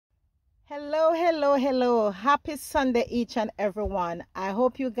Hello, hello, hello. Happy Sunday, each and everyone. I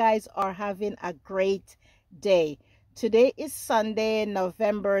hope you guys are having a great day. Today is Sunday,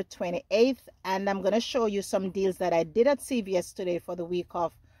 November 28th, and I'm going to show you some deals that I did at CVS today for the week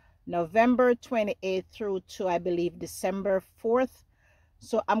of November 28th through to, I believe, December 4th.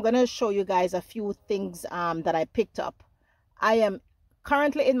 So I'm going to show you guys a few things that I picked up. I am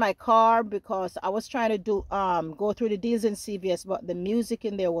currently in my car because I was trying to go through the deals in CVS, but the music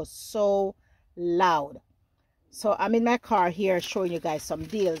in there was so loud. So I'm in my car here showing you guys some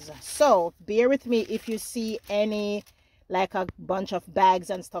deals. So bear with me if you see any, like a bunch of bags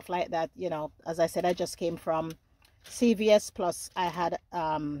and stuff like that. You know, as I said, I just came from CVS, plus I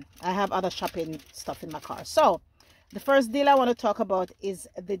have other shopping stuff in my car. So the first deal I want to talk about is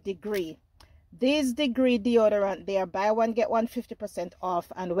the Degree. This Degree deodorant, they are buy one get one 50%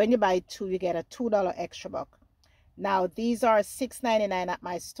 off, and when you buy two you get a $2 extra buck. Now these are $6.99 at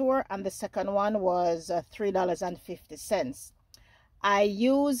my store, and the second one was $3.50. I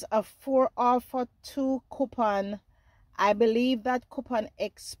use a 4 off for 2 coupon. I believe that coupon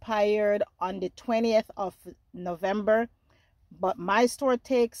expired on the 20th of November, but my store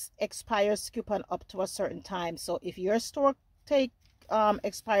expires coupon up to a certain time. So if your store take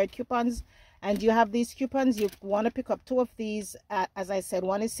expired coupons and you have these coupons, you want to pick up 2 of these. As I said,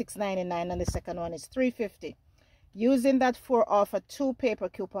 one is $6.99 and the second one is $3.50. Using that 4 off a 2 paper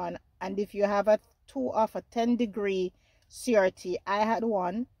coupon, and if you have a 2 off a 10 degree CRT, I had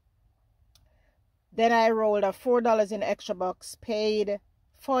one. Then I rolled a $4 in extra bucks, paid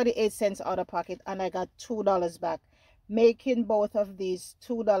 48 cents out of pocket, and I got $2 back, making both of these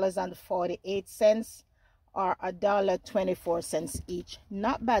 $2.48 or $1.24 each.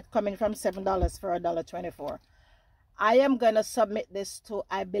 Not bad, coming from $7 for $1.24. I am gonna submit this to,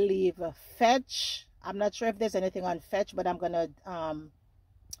 I believe, Fetch. I'm not sure if there's anything on Fetch, but I'm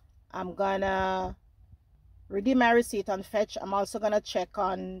gonna redeem my receipt on Fetch. I'm also gonna check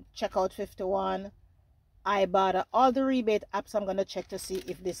on Checkout 51. I bought all the rebate apps. I'm gonna check to see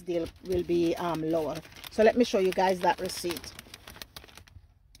if this deal will be lower. So let me show you guys that receipt.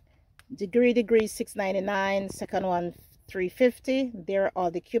 Degree $6.99, second one $3.50. There are all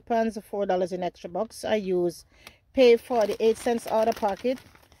the coupons, $4 in extra bucks. I use pay 48 cents out of pocket,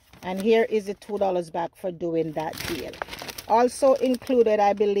 and here is the $2 back for doing that deal. Also included,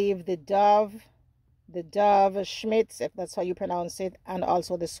 I believe, the Dove Schmitz, if that's how you pronounce it, and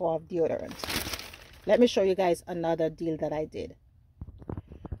also the Suave deodorant. Let me show you guys another deal that I did.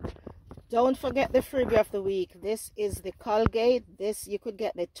 Don't forget the freebie of the week. This is the Colgate. This, you could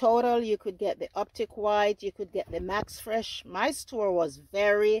get the Total, you could get the Optic White, you could get the Max Fresh. My store was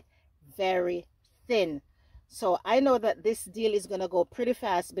very, very thin. So I know that this deal is going to go pretty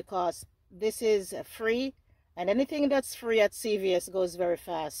fast because this is free, and anything that's free at CVS goes very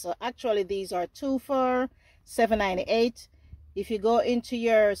fast. So actually these are 2 for $7.98. If you go into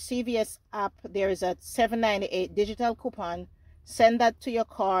your CVS app, there is a $7.98 digital coupon. Send that to your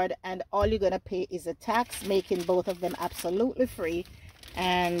card, and all you're going to pay is a tax, making both of them absolutely free.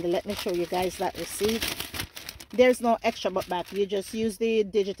 And let me show you guys that receipt. There's no extra but back. You just use the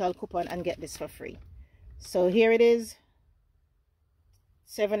digital coupon and get this for free. So here it is,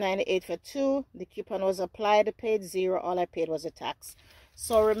 $7.98 for 2. The coupon was applied, paid $0. All I paid was a tax.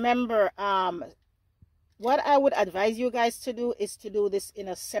 So remember, what I would advise you guys to do is to do this in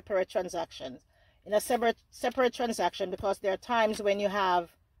a separate transaction. Separate transaction, because there are times when you have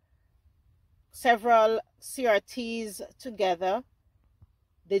several CRTs together,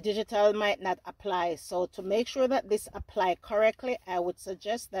 the digital might not apply. So to make sure that this apply correctly, I would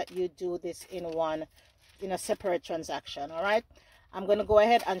suggest that you do this in a separate transaction. All right, I'm going to go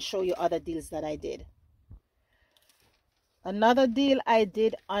ahead and show you other deals that I did. Another deal I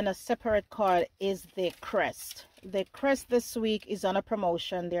did on a separate card is the Crest. The Crest this week is on a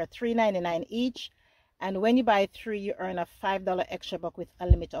promotion. They're $3.99 each, and when you buy 3 you earn a $5 extra buck with a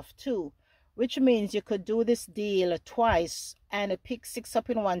limit of 2, which means you could do this deal twice and pick 6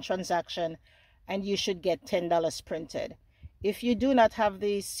 up in one transaction, and you should get $10 printed. If you do not have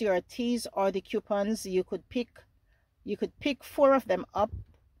the CRTs or the coupons, you could pick 4 of them up,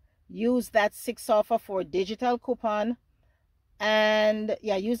 use that 6 off of 4 digital coupon, and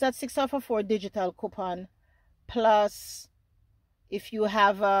yeah, use that 6 off of 4 digital coupon, plus if you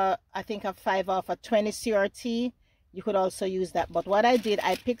have I think a 5 off a 20 CRT, you could also use that. But what I did,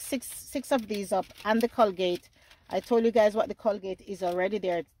 I picked six of these up, and the Colgate. I told you guys what the Colgate is already.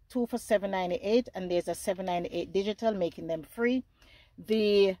 There are 2 for $7.98, and there's a $7.98 digital, making them free.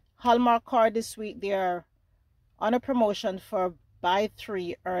 The Hallmark card this week, they're on a promotion for buy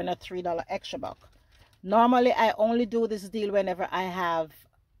 3 earn a $3 extra buck. Normally I only do this deal whenever I have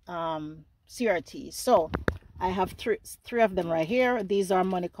CRT. So I have three of them right here. These are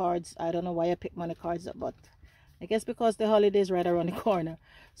money cards. I don't know why I picked money cards, but I guess because the holidays right around the corner.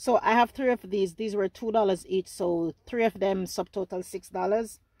 So I have three of these. These were $2 each, so three of them subtotal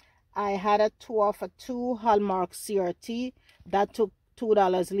 $6. I had a 2 off a 2 Hallmark CRT that took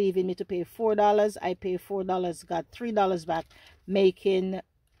 $2, leaving me to pay $4. I paid $4, got $3 back, making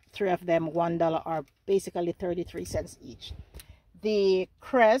three of them $1, or basically 33 cents each. The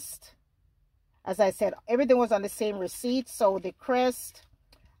Crest, as I said, everything was on the same receipt. So the Crest,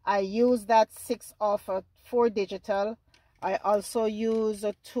 I used that 6 off a 4 digital. I also used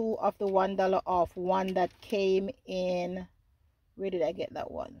a 2 of the $1 off one that came in, where did I get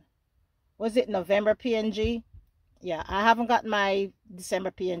that one? Was it November PNG? Yeah, I haven't got my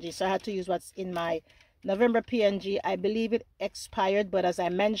December PNG, so I had to use what's in my November PNG. I believe it expired, but as I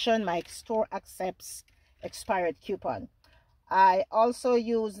mentioned, my store accepts expired coupon. I also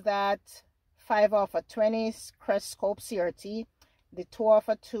used that 5 off a 20 Crest Scope CRT, the 2 off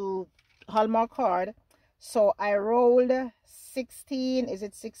a 2 Hallmark card. So I rolled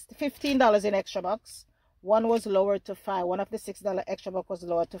 $15 in extra bucks. One was lowered to $5. One of the $6 extra buck was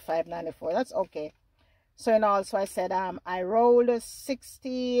lowered to $5.94. That's okay. So in all, so I said I rolled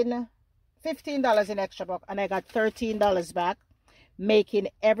 $15 in extra buck, and I got $13 back, making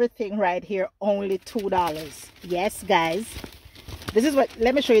everything right here only $2. Yes, guys. This is what,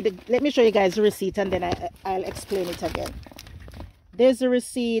 let me show you guys the receipt, and then I'll explain it again. There's the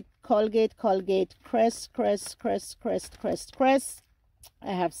receipt. Colgate, Crest. I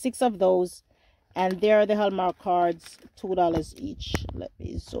have 6 of those, and there are the Hallmark cards, $2 each. Let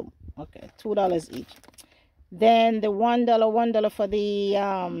me zoom. Okay, $2 each. Then the $1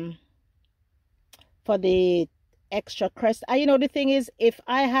 for the extra Crest. You know, the thing is, if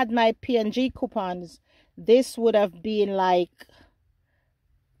I had my PNG coupons, this would have been like,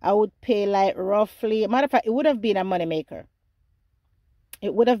 I would pay like roughly, matter of fact, it would have been a moneymaker.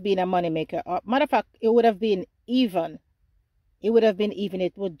 It would have been a moneymaker. Or matter of fact, it would have been even. It would have been even.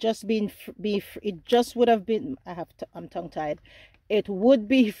 It would just it just would have been, I'm tongue tied. It would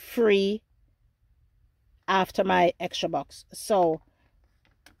be free after my extra bucks. So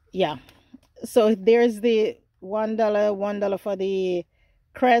yeah. So there's the $1 for the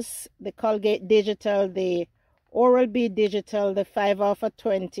Crest, the Colgate Digital, the Oral-B Digital, the 5 off a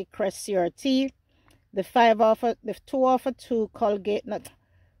 20 Crest CRT, the 2 off a 2 Colgate, not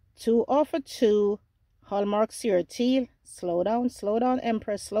 2 off a 2 Hallmark CRT. Slow down,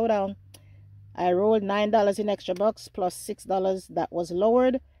 Empress, slow down. I rolled $9 in extra bucks plus $6 that was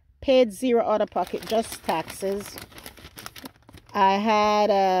lowered. Paid $0 out of pocket, just taxes. I had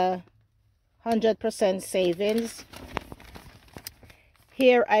a 100% savings.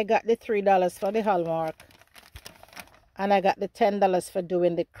 Here I got the $3 for the Hallmark, and I got the $10 for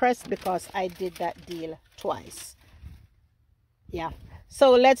doing the Crest because I did that deal twice. Yeah,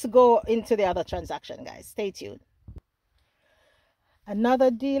 so let's go into the other transaction, guys. Stay tuned.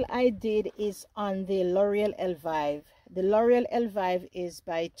 Another deal I did is on the L'Oreal Elvive. The L'Oreal Elvive is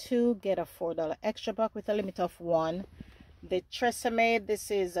buy 2 get a $4 extra buck with a limit of 1. The Tresemme, this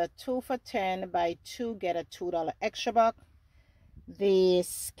is a 2 for $10, buy 2 get a $2 extra buck. The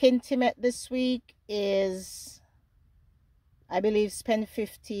Skintimate this week is, I believe, spend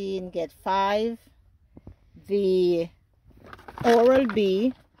 15 get 5. The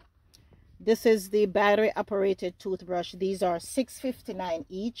Oral-B, this is the battery operated toothbrush. These are $6.59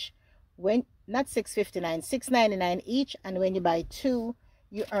 each. When not $6.59, $6.99 each, and when you buy 2,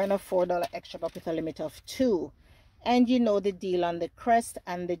 you earn a $4 extra buck with a limit of 2. And you know the deal on the Crest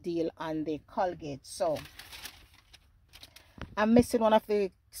and the deal on the Colgate. So I'm missing one of the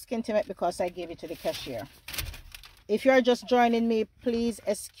Skintimate because I gave it to the cashier. If you're just joining me, please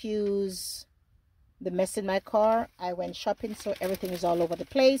excuse the mess in my car. I went shopping, so everything is all over the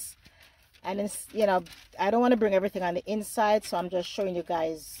place. And it's, you know, I don't want to bring everything on the inside, so I'm just showing you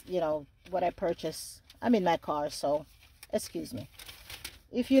guys, you know, what I purchased. I'm in my car, so excuse me.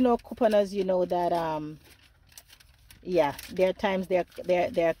 If you know couponers, you know that yeah, there are times their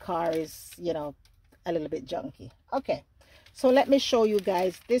car is, you know, a little bit junky. Okay, so let me show you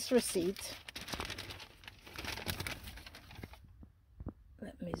guys this receipt.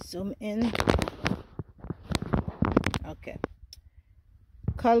 Let me zoom in. Okay.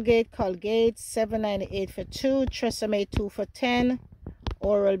 Colgate, $7.98 for 2. Tresemme, 2 for $10.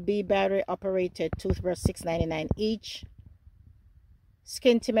 Oral-B battery operated toothbrush, $6.99 each.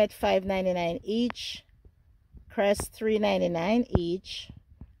 Skintimate, $5.99 each. Crest, $3.99 each.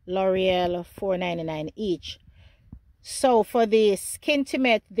 L'Oreal, $4.99 each. So for the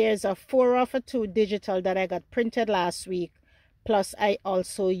Skintimate, there's a 4 off a 2 digital that I got printed last week, Plus I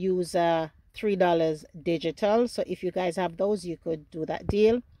also use $3 digital. So if you guys have those, you could do that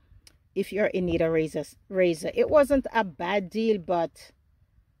deal if you're in need of razor. It wasn't a bad deal, but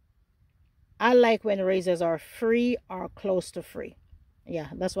I like when razors are free or close to free. Yeah,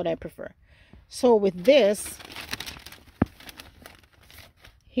 that's what I prefer. So with this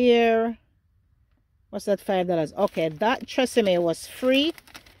here, what's that, $5? Okay, that Tresemme was free.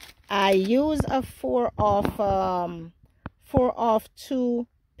 I used a 4 off 2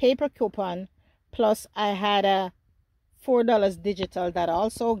 paper coupon, plus I had a $4 digital that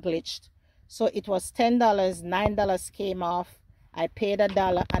also glitched, so it was $10. $9 came off. I paid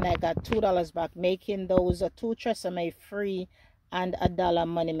 $1 and I got $2 back, making those 2 Tresemme free and $1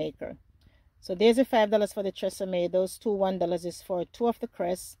 money maker. So there's a $5 for the Tresemme. Those two $1 is for 2 of the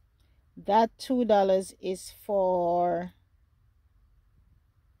crests. That $2 is for,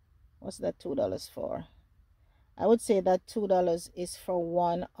 what's that $2 for? I would say that $2 is for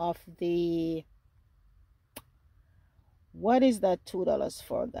one of the, what is that $2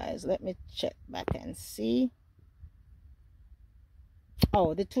 for, guys? Let me check back and see.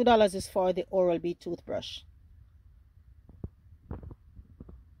 Oh, the $2 is for the Oral-B toothbrush.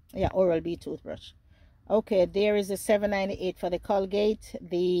 Yeah, Oral-B toothbrush. Okay, there is a $7.98 for the Colgate,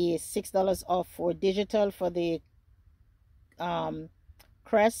 the $6 off for digital for the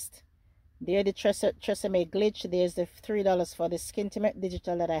crest. There the Tresemme glitch. There's the $3 for the Skintimate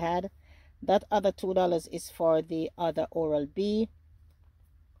digital that I had. That other $2 is for the other Oral-B.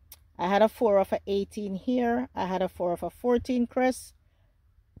 I had a 4 off of 18 here. I had a 4 off of 14 crest.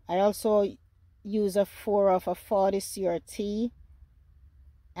 I also use a 4 off of 40 CRT.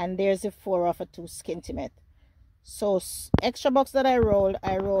 And there's a 4 off of 2 Skintimate. So extra bucks that I rolled,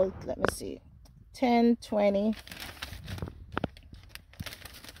 let me see, 10, 20,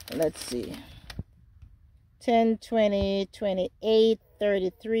 let's see, 10, 20, 28,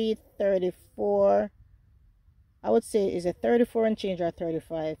 33, 34. I would say, is it 34 and change or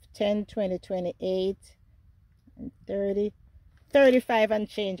 35? 10, 20, 28 and 30, 35 and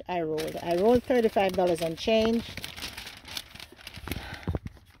change. I rolled $35 and change.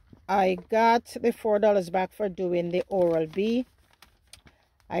 I got the $4 back for doing the Oral-B.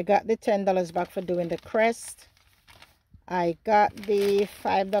 I got the $10 back for doing the crest. I got the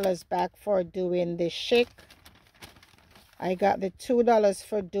 $5 back for doing the Schick. I got the $2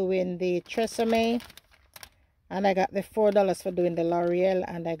 for doing the Tresemme. And I got the $4 for doing the L'Oreal.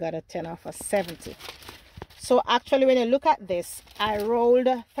 And I got a 10 off of 70. So actually, when you look at this, I rolled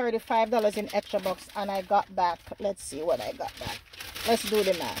 $35 in extra bucks. And I got back, let's see what I got back. Let's do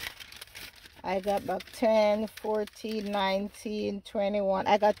the math. I got back 10, 14, 19, 21.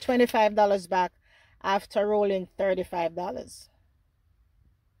 I got $25 back after rolling $35.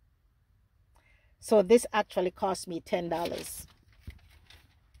 So this actually cost me $10.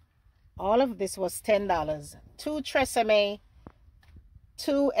 All of this was $10. 2 Tresemme,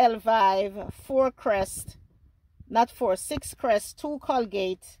 2 Elvive, 4 Crest, not 4, 6 Crest, 2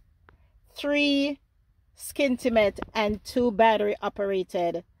 Colgate, 3 Skintimate, and 2 battery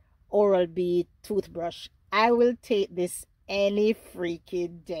operated Oral-B toothbrush. I will take this any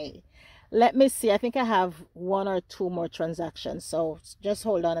freaking day. Let me see. I think I have 1 or 2 more transactions. So just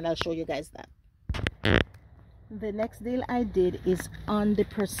hold on and I'll show you guys that. The next deal I did is on the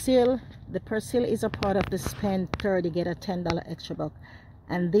Persil. The Persil is a part of the spend 30, get a $10 extra buck.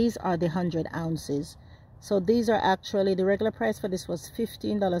 And these are the 100 ounces. So these are actually, the regular price for this was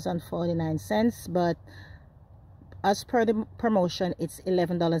 $15.49, but as per the promotion, it's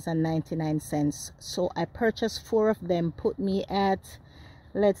 $11.99. So I purchased 4 of them, put me at,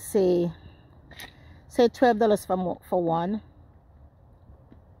 let's say $12 for one.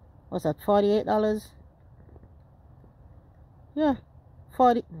 What's that, $48? Yeah,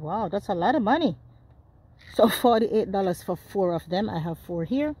 40. Wow, that's a lot of money. So $48 for 4 of them. I have 4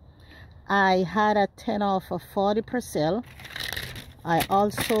 here. I had a 10 off of 40 Persil. I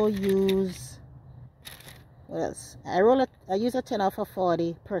also use, what else? I use a 10 off of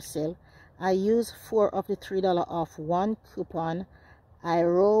 40 Persil. I use 4 of the $3 off 1 coupon. I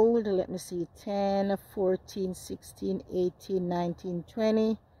rolled, let me see, 10, 14, 16, 18, 19,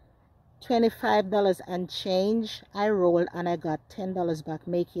 20, $25 and change. I rolled and I got $10 back,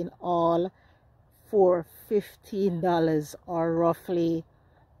 making all for $15, or roughly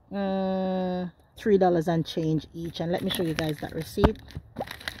 $3 and change each. And let me show you guys that receipt.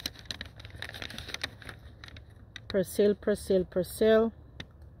 Persil, $3,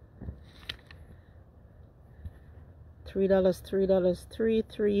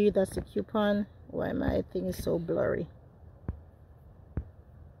 $3, that's the coupon. Why my thing is so blurry?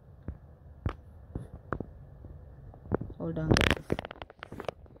 Hold hold on guys.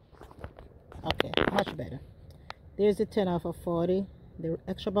 Okay, much better. There's the 10 off of 40. The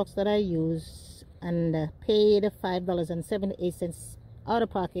extra box that I used and paid $5.78 out of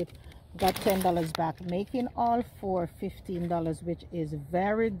pocket, got $10 back, making all four $15, which is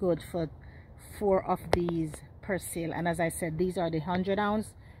very good for 4 of these per sale. And as I said, these are the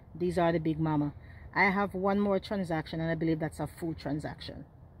 100-ounce, these are the Big Mama. I have one more transaction, and I believe that's a full transaction.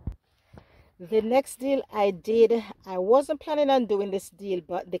 The next deal I did, I wasn't planning on doing this deal,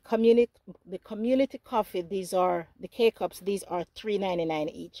 but the community coffee, these are the K-cups, these are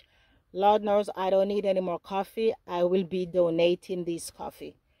 $3.99 each. Lord knows I don't need any more coffee. I will be donating these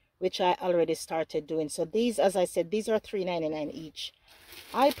coffee, which I already started doing. So these, as I said, these are $3.99 each.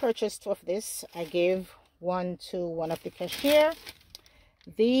 I purchased 2 of this. I gave one to one of the cashier.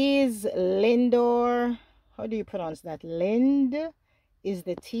 These Lindor, how do you pronounce that? Lind is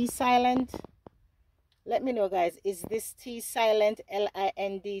the T silent. Let me know guys, is this T silent,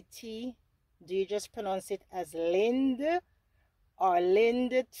 L-I-N-D-T? Do you just pronounce it as Lind or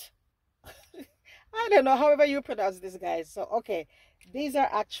Lind? I don't know, however you pronounce this guys. So okay, these are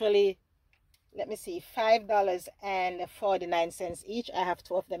actually, let me see, $5.49 each. I have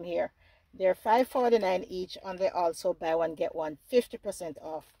 2 of them here. They're $5.49 each, and they also buy one get one 50%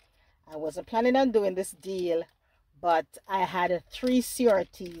 off. I wasn't planning on doing this deal, but I had 3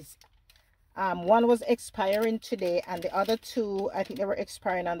 CRTs. One was expiring today, and the other 2, I think they were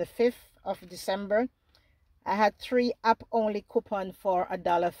expiring on the 5th of December. I had 3 app only coupon for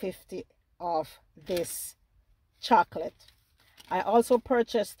 $1.50 off this chocolate. I also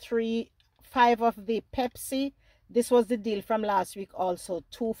purchased 5 of the Pepsi. This was the deal from last week also,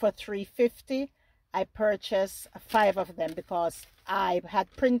 2 for $3.50. I purchased 5 of them because I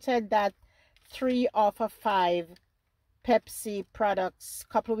had printed that 3 off of 5 Pepsi products a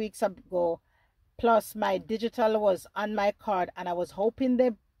couple of weeks ago, plus my digital was on my card, and I was hoping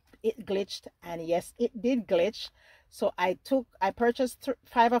that it glitched, and yes, it did glitch. So I purchased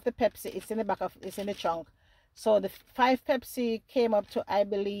 5 of the Pepsi. It's in the back of, it's in the trunk. So the 5 Pepsi came up to, I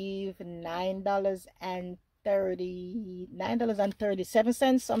believe,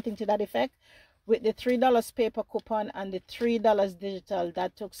 $9.37, something to that effect. With the $3 paper coupon and the $3 digital,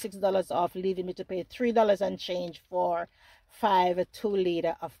 that took $6 off, leaving me to pay $3 and change for 5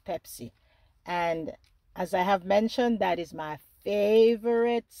 2-liter of Pepsi. And as I have mentioned, that is my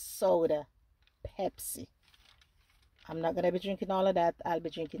favorite soda, Pepsi. I'm not going to be drinking all of that. I'll be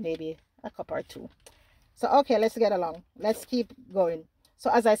drinking maybe a cup or 2. So okay, let's get along. Let's keep going.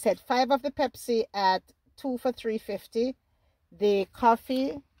 So as I said, 5 of the Pepsi at 2 for $3.50. The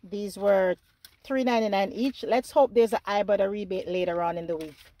coffee, these were $3.99 each. Let's hope there's an iButter rebate later on in the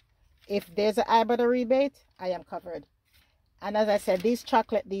week. If there's an iButter rebate, I am covered. And as I said, these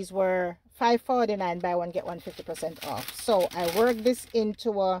chocolate, these were $5.49, buy one get one 50% off. So I worked this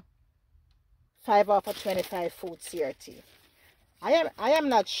into a 5 off of 25 food CRT. I am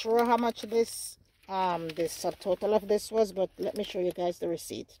not sure how much this subtotal of this was, but let me show you guys the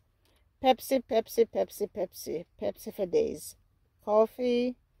receipt. Pepsi, Pepsi, Pepsi, Pepsi, Pepsi for days.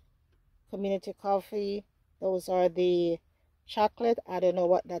 Coffee, community coffee. Those are the chocolate. I don't know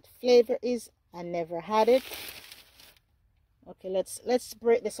what that flavor is. I never had it. Okay, let's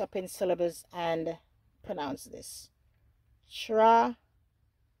break this up in syllables and pronounce this.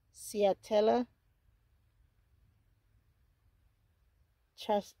 Stracciatella.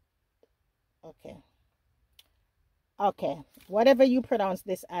 Okay, whatever you pronounce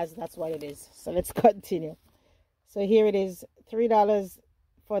this as, that's what it is. So let's continue. So here it is, $3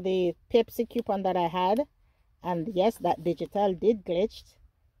 for the Pepsi coupon that I had, and yes, that digital did glitch.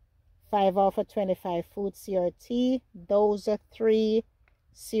 5 off of 25 food CRT. Those are 3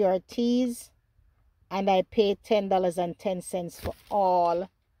 CRTs, and I paid $10.10 for all.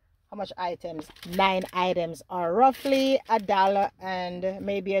 How much items? 9 items, are roughly $1 and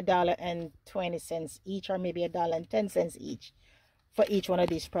maybe $1.20 each, or maybe $1.10 each for each one of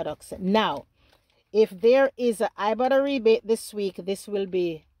these products. Now, if there is an iButter rebate this week, this will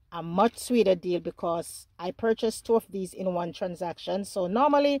be a much sweeter deal because I purchased 2 of these in one transaction. So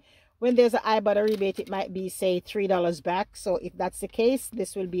normally when there's an iButter rebate, it might be say $3 back. So if that's the case,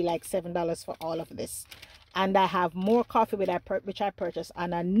 this will be like $7 for all of this. And I have more coffee which I purchased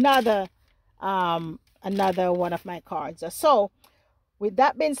on another one of my cards. So with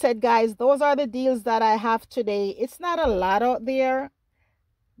that being said, guys, those are the deals that I have today. It's not a lot out there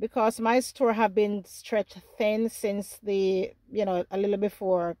because my store have been stretched thin since a little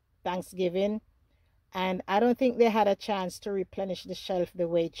before Thanksgiving, and I don't think they had a chance to replenish the shelf the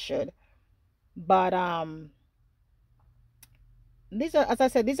way it should. But these are, as I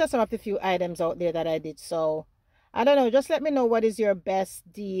said, these are some of the few items out there that I did. So I don't know, just let me know what is your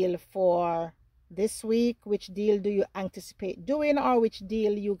best deal for this week. Which deal do you anticipate doing, or which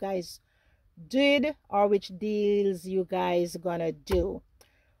deal you guys did, or which deals you guys gonna do.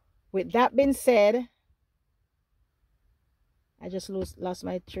 With that being said, I just lost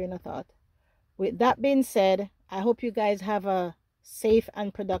my train of thought. With that being said, I hope you guys have a safe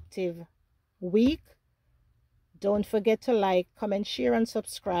and productive week. Don't forget to like, comment, share, and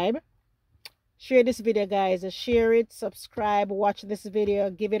subscribe. Share this video, guys. Share it, subscribe, watch this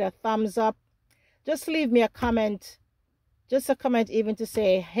video, give it a thumbs up. Just leave me a comment. Just a comment, even to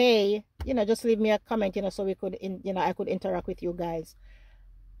say, hey, just leave me a comment, so we could, I could interact with you guys.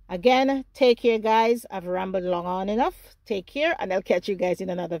 Again, take care, guys. I've rambled long on enough. Take care, and I'll catch you guys in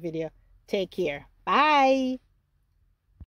another video. Take care. Bye.